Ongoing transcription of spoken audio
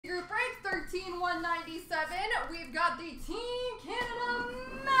197, we've got the Team Canada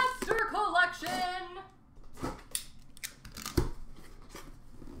Master Collection.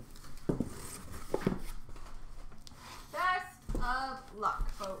 Best of luck,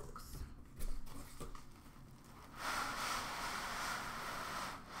 folks.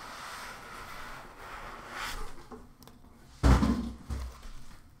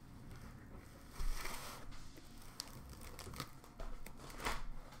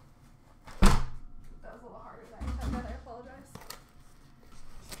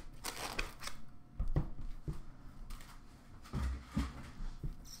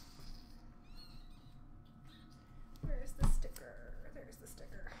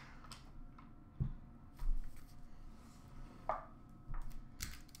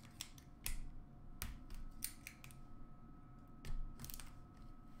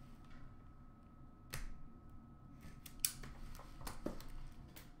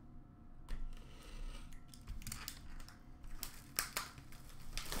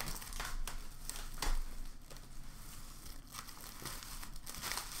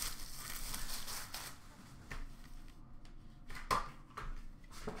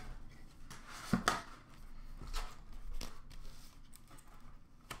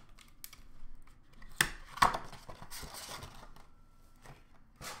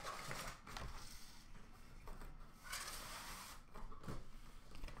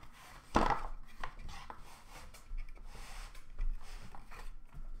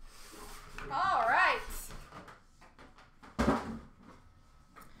 All right.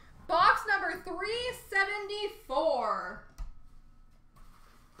 Box number 374.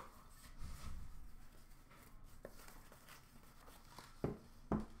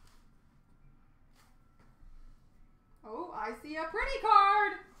 Oh, I see a pretty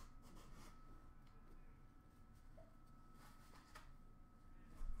card.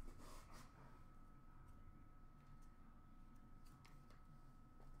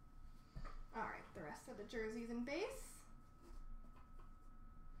 All right, the rest of the jerseys in base.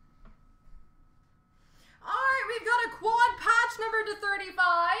 All right, we've got a quad patch number to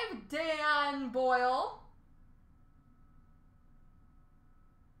 35, Dan Boyle.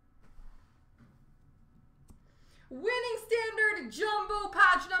 Winning standard jumbo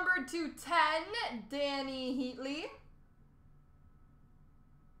patch number 210, Danny Heatley.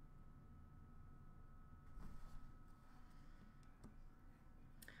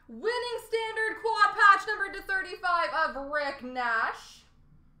 Winning standard quad patch number to 35 of Rick Nash.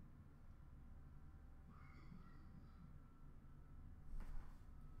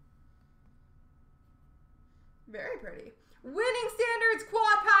 Very pretty. Winning standards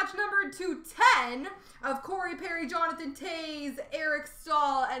quad patch number 210 of Corey Perry, Jonathan Toews, Eric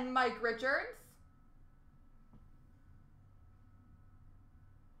Stahl, and Mike Richards.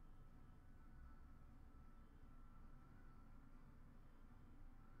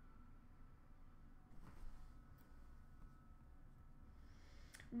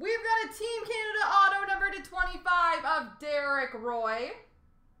 We've got a Team Canada auto number to 25 of Derek Roy.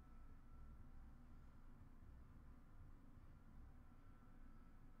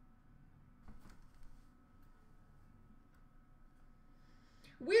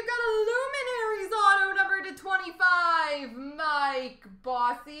 We've got a Luminaries auto number to 25, Mike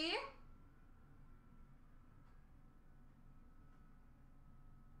Bossy.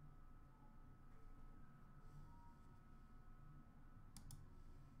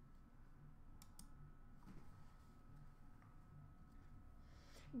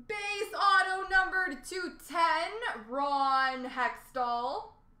 Base auto number 210, Ron Hextall.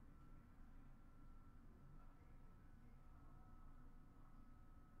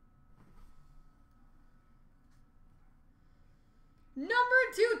 Number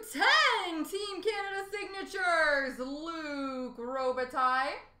 210, Team Canada signatures, Luc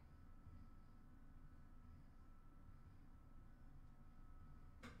Robitaille.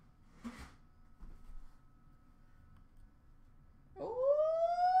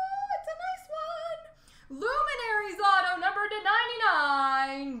 Luminaries auto number to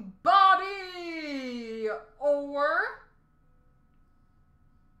 99, Bobby Orr.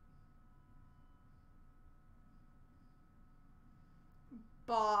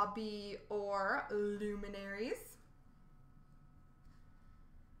 Bobby Orr, Luminaries.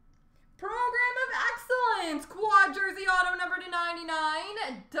 Program of Excellence, quad jersey auto number to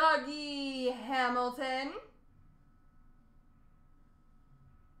 99, Dougie Hamilton.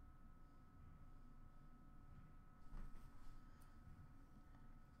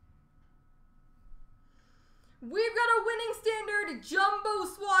 We've got a winning standard jumbo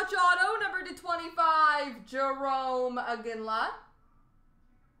swatch auto number to 25, Jerome Aginla.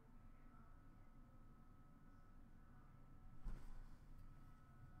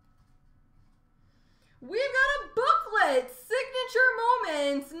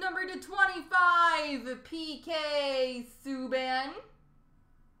 Giants, number to 25, PK Subban.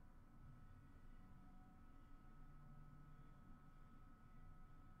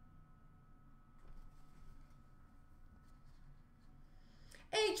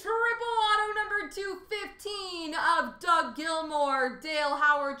 A triple auto number 215 of Doug Gilmour, Dale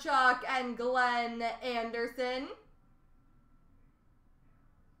Hawerchuk, and Glenn Anderson.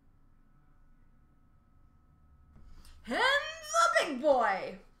 And the big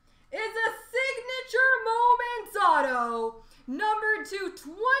boy is a signature moments auto number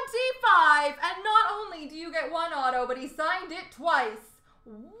 225. And not only do you get one auto, but he signed it twice.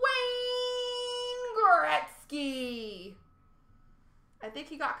 Wayne Gretzky. I think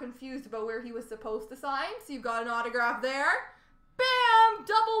he got confused about where he was supposed to sign, so you've got an autograph there. Bam!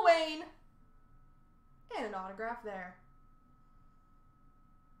 Double Wayne. And an autograph there.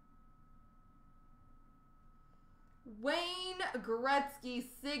 Wayne Gretzky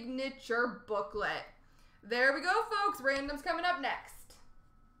signature booklet. There we go, folks. Random's coming up next.